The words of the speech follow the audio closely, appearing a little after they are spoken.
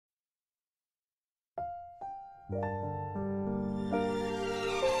I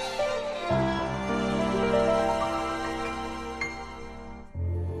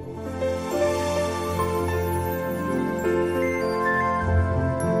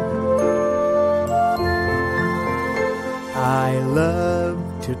love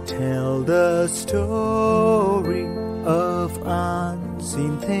to tell the story of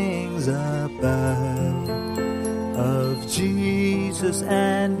unseen things above, of Jesus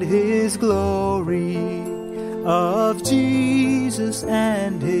and His glory, of Jesus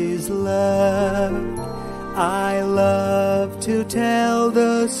and His love. I love to tell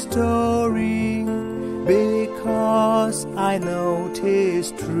the story because I know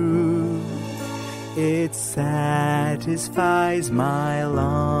 'tis true. It satisfies my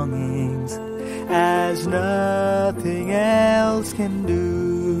longings as nothing else can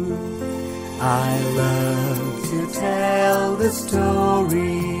do. I love to tell the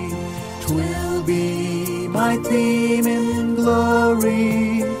story, 'twill be my theme in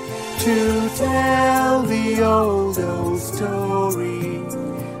glory, to tell the old story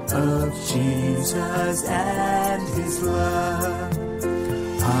of Jesus and His love.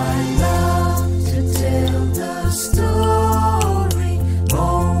 I love to tell the story,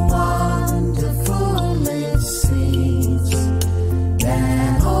 more wonderful it seems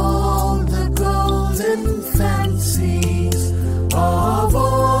than all the golden fancies of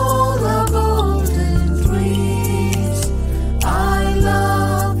all our golden dreams. I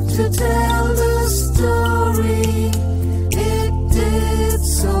love to tell the story, it did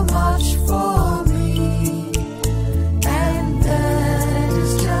so much for me, and that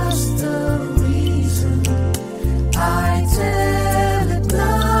is just the reason I tell it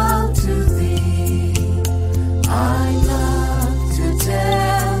now to thee. I love to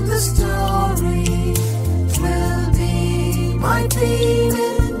tell the story, 'twill be my theme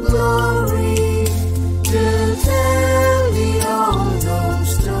in glory, to tell the old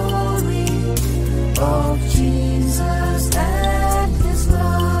story of Jesus and His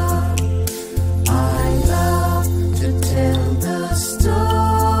love. I love to tell the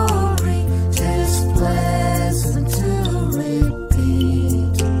story, 'tis pleasant to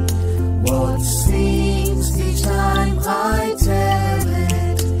repeat what seems each time I tell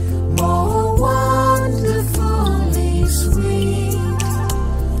it more wonderfully sweet.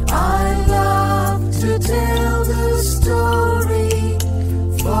 I love to tell the story,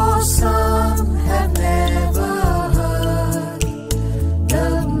 for some have never heard the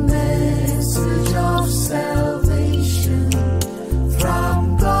message of salvation from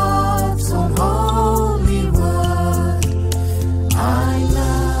God's own holy word. I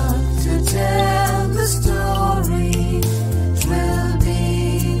love to tell the story, 'twill be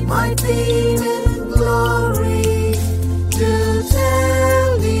my theme in glory, to tell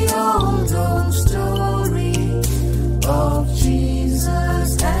the old story of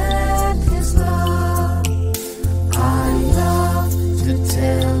Jesus and His love. I love to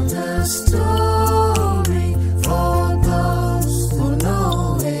tell the story for those who know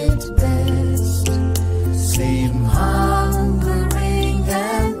it best, seem hungering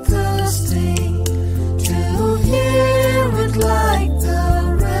and thirsting to hear it like the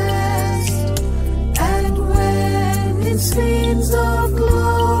rest. And when in scenes of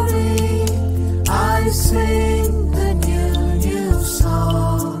glory I sing the new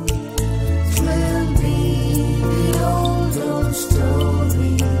song, 'twill be the old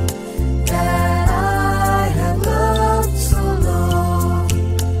story that I have loved so long.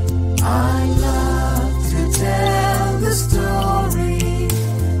 I love to tell the story,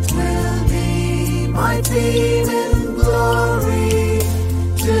 'twill be my theme in glory,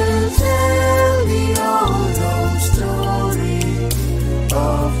 to tell the old story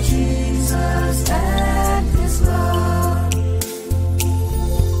of Jesus and His love.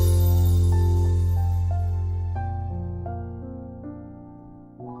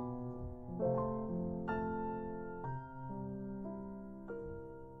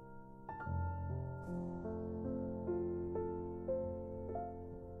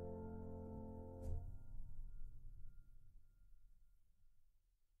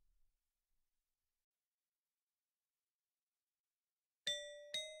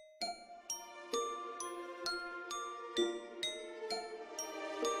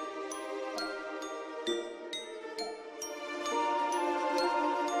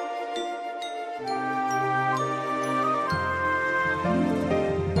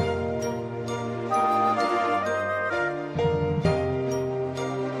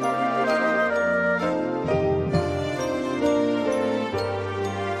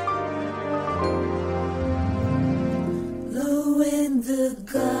 Low in the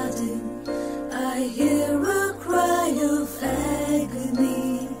garden, I I hear a cry of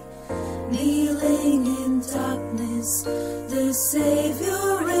agony, kneeling in darkness, the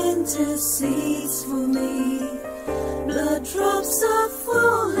Savior intercedes for me. Blood drops are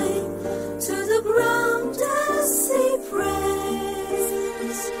falling to the ground as he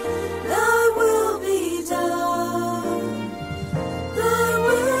prays. Thy will be done, thy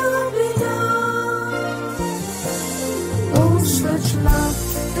will be done. Oh, such love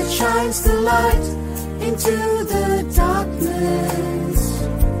that shines the light into the darkness,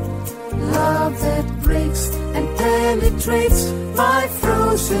 love that breaks and penetrates my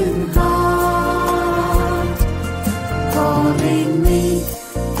frozen heart, calling me,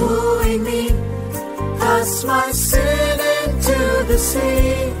 wooing me, cast my sin into the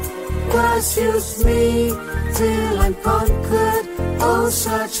sea, pursues me till I'm conquered. Oh,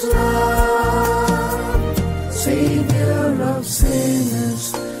 such love, Savior of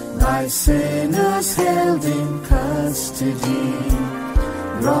sinners, by sinners held in custody,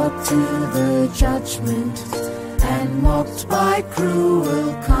 brought to the judgment and mocked by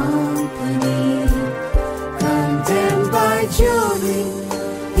cruel company, condemned by jury,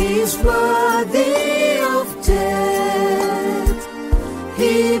 he's worthy of death.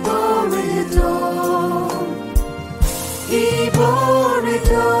 He bore it all, he bore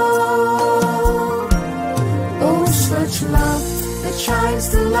it all. Oh, such love that shines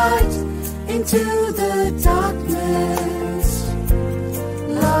the light into the darkness,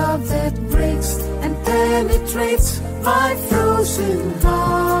 love that breaks and penetrates my frozen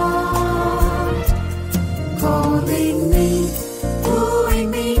heart, calling me, wooing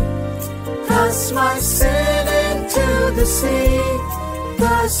me, cast my sin into the sea,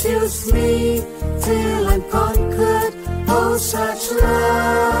 pursues me till I'm conquered. Oh, such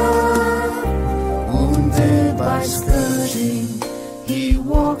love. Wounded by scourging, he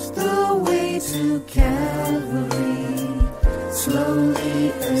walked the way to Calvary,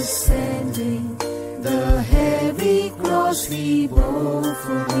 slowly ascending the heavy cross he bore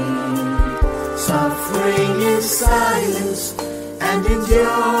for me, suffering in silence and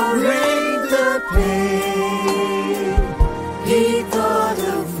enduring the pain. He thought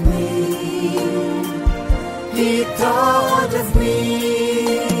of me, he thought of me.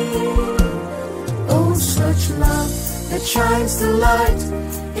 Oh, such love that shines the light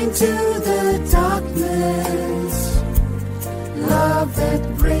into the darkness, love that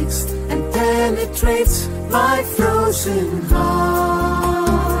breaks and penetrates my frozen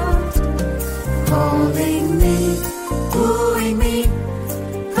heart, calling me, wooing me,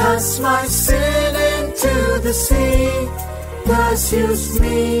 cast my sin into the sea, pursues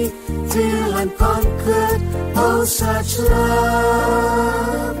me till I'm conquered. Oh, such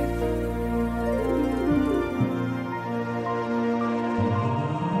love.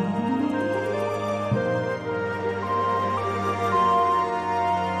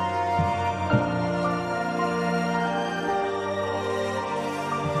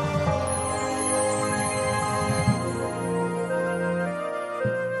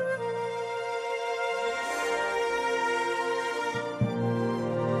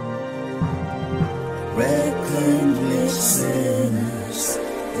 Reckoned sinners,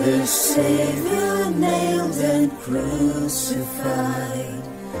 the Savior nailed and crucified,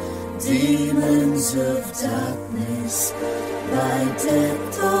 demons of darkness, by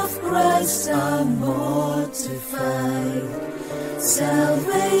death of Christ are mortified,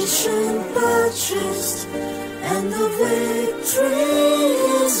 salvation purchased, and the victory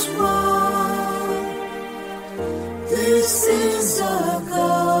is won. This is our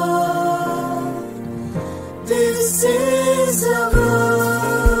God, this is our God.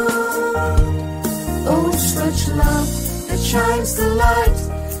 Oh, such love that shines the light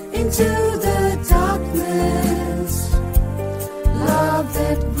into the darkness, love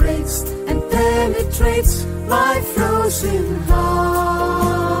that breaks and penetrates my frozen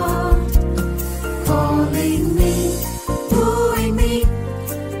heart, calling me, wooing me,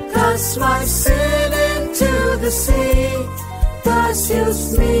 cast my sin into the sea,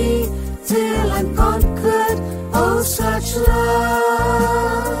 pursues me till I'm conquered. Oh, such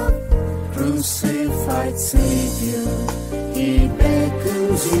love. Crucified Savior, he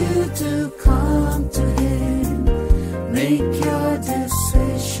beckons you to come to him. Make your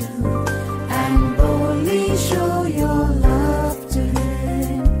decision and boldly show your love to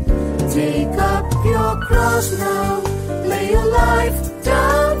him. Take up your cross now, lay your life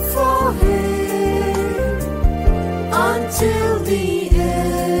down for him, until the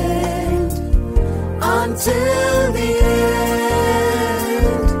end, until the end.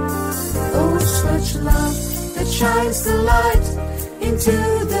 Oh, such love that shines the light into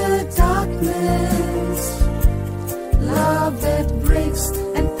the darkness, darkness, love that breaks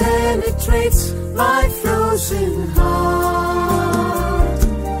and penetrates my frozen heart,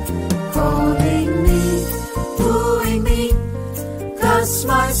 calling me, wooing me, cast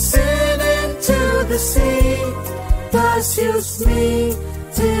my sin into the sea, pursues me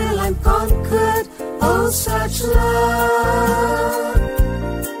till I'm conquered. Oh, such love.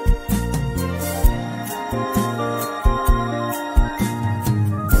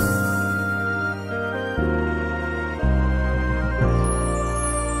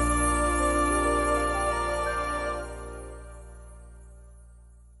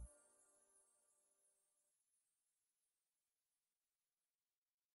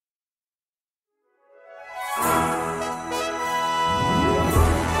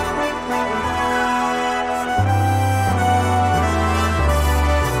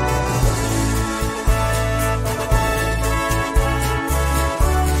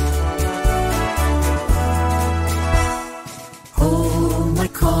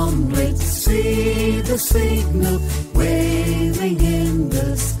 The signal waving in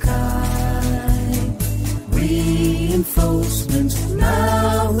the sky, reinforcements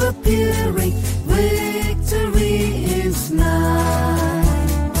now appearing, victory is nigh.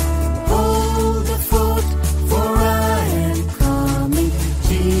 Hold the fort, for I am coming,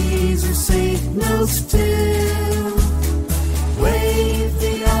 Jesus signals still. Wave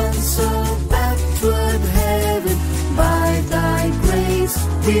the answer back toward heaven, by thy grace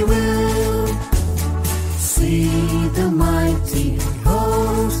we will see the mighty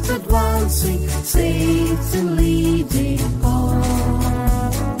host advancing, Satan leading on.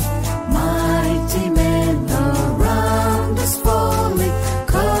 Mighty men around us falling,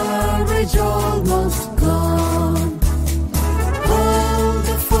 courage almost gone. Hold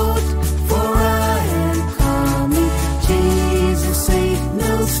the fort, for I am coming, Jesus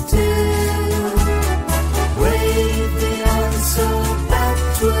signals still. Wave the answer back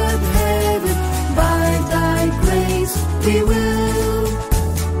toward heaven, by thy grace we will.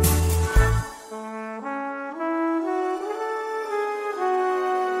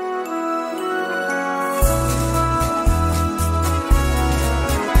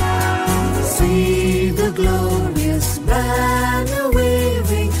 See the glorious banner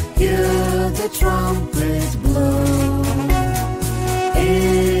waving, hear the trumpet blow.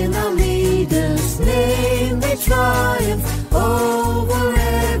 In our leader's name they triumph over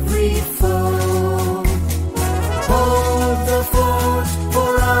every foe. Hold the fort,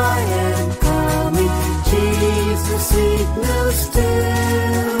 for I am coming, Jesus signals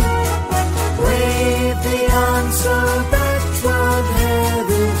still. Wave the answer back toward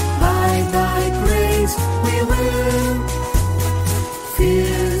heaven, by thy grace we will.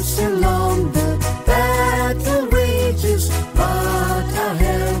 Fierce and long the battle rages, but our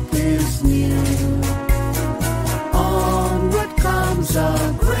help is near. Onward comes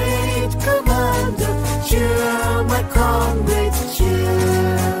our great commander, cheer my comrades,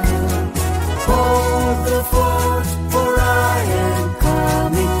 cheer. Hold the fort, for I am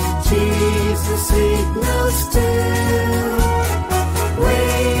coming, Jesus signals still.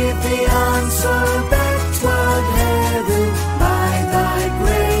 Wave the answer back toward heaven, by thy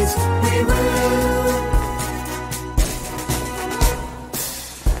grace we will.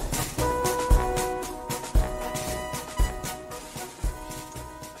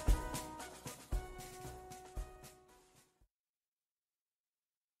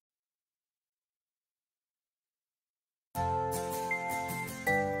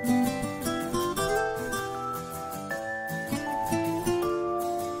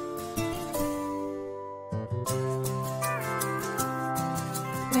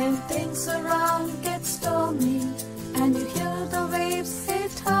 When things around get stormy and you hear the waves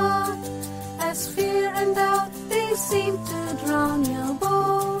hit hard, as fear and doubt they seem to drown your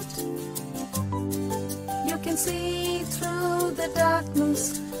boat, you can see through the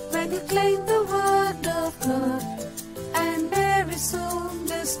darkness when you claim the word of God, and very soon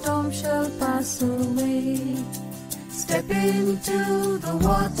the storm shall pass away. Step into the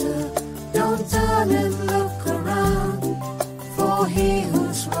water, don't turn and look around, for he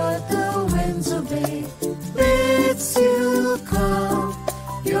whose word the winds obey bids you come.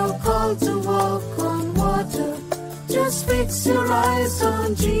 You're called to walk on water, just fix your eyes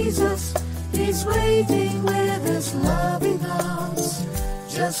on Jesus. He's waiting with his loving arms,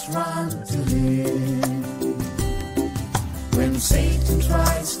 just run to him. When Satan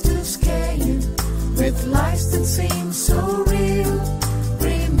tries to scare you with lies that seem so real,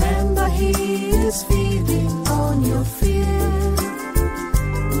 remember he is feeding on your fear.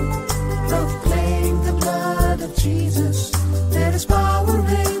 Proclaim the blood of Jesus, there is power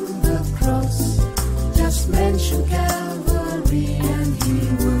in the cross.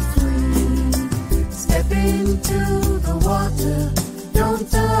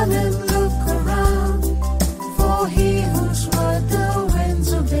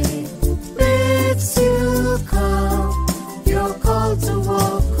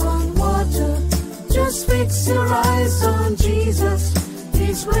 Jesus,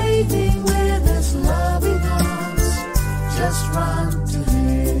 He's waiting with His loving arms. Just run to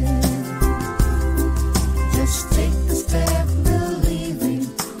Him. Just take the step believing,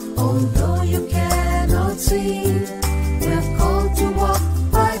 although you cannot see. We're called to walk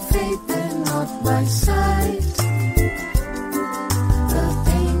by faith and not by sight. The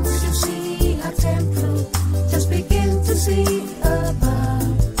things you see are temporal, just begin to see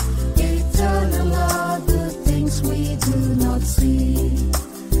above. Eternal are the things we do not see.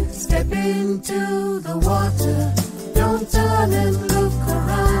 Step into the water, don't turn and look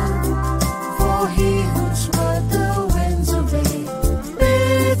around. For He whose word the winds obey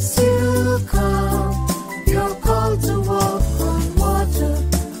bids you come. You're called to walk on water.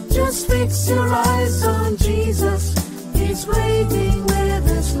 Just fix your eyes on Jesus. He's waiting with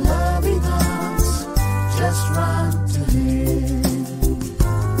His loving arms. Just run to Him.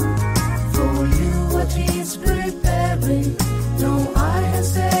 For you what He's preparing, no eye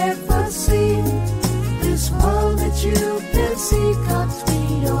has ever seen. This world that you can see can't be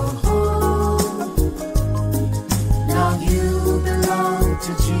your home. Now you belong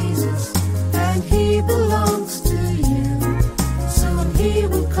to Jesus, and He belongs to you. Soon He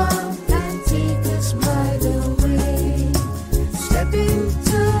will come and take us right away. Step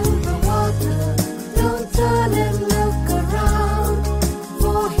into the water, don't turn and look around.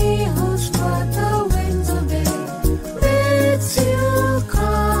 For He whose word the winds obey bids you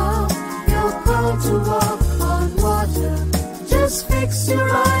come. You're called to walk on water. Just fix your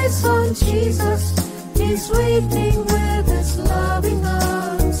eyes on Jesus. He's waiting with His loving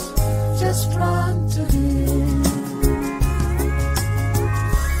arms. Just run to Him.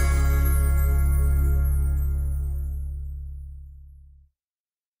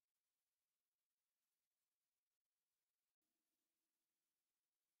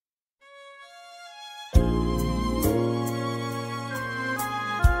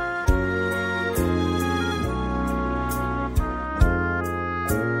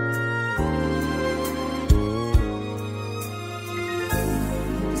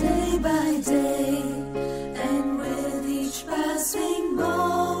 Day by day, and with each passing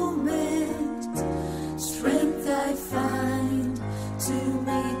moment, strength I find to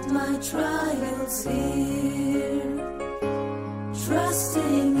meet my trials here.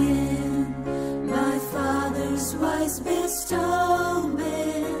 Trusting in my Father's wise bestowment,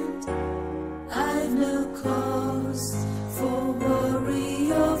 I've no cause for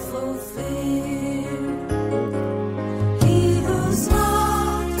worry or for fear. He whose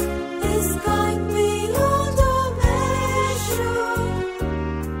love is kind beyond all measure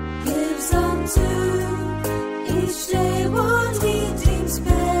gives unto each day what He deems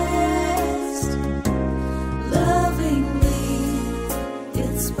best. Lovingly,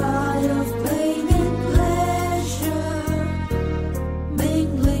 in spite of pain and pleasure,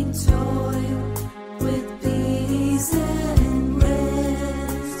 mingling toil with peace and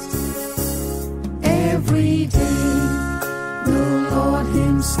rest. Every day the Lord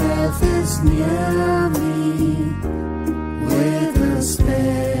Himself is near me, with a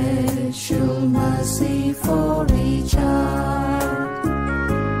special mercy for each hour.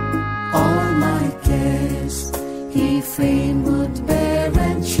 All my cares He fain would bear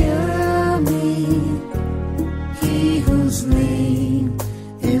and cheer me. He whose name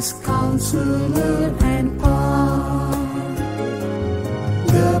is Counselor and Power.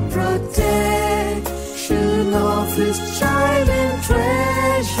 The protection of His child and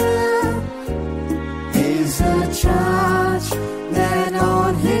treasure is a charge that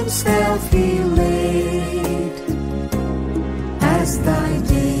on Himself He laid. As thy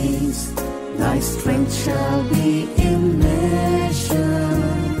days, thy strength shall be in measure.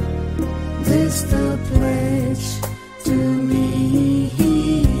 This the pledge to me He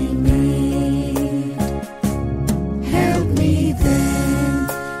made. Help me then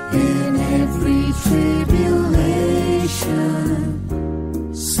in every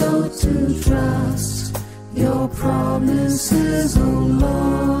tribulation, so to trust Your promises, O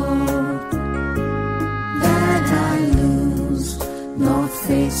Lord, that I lose not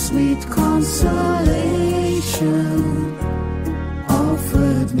faith's sweet consolation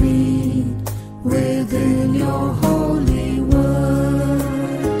offered me within Your holy word.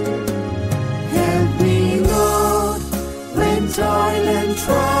 Help me, Lord, when toil and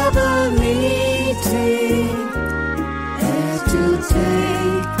trouble meeting, ere to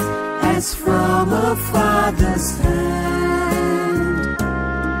take as from a Father's hand.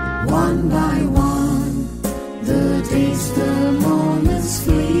 One by one, the days, the moments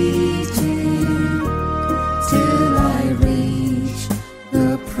fleeting, till I reach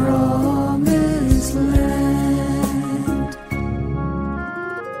the promised land.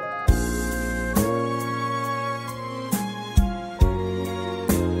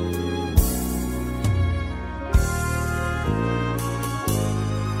 Pas.Arul.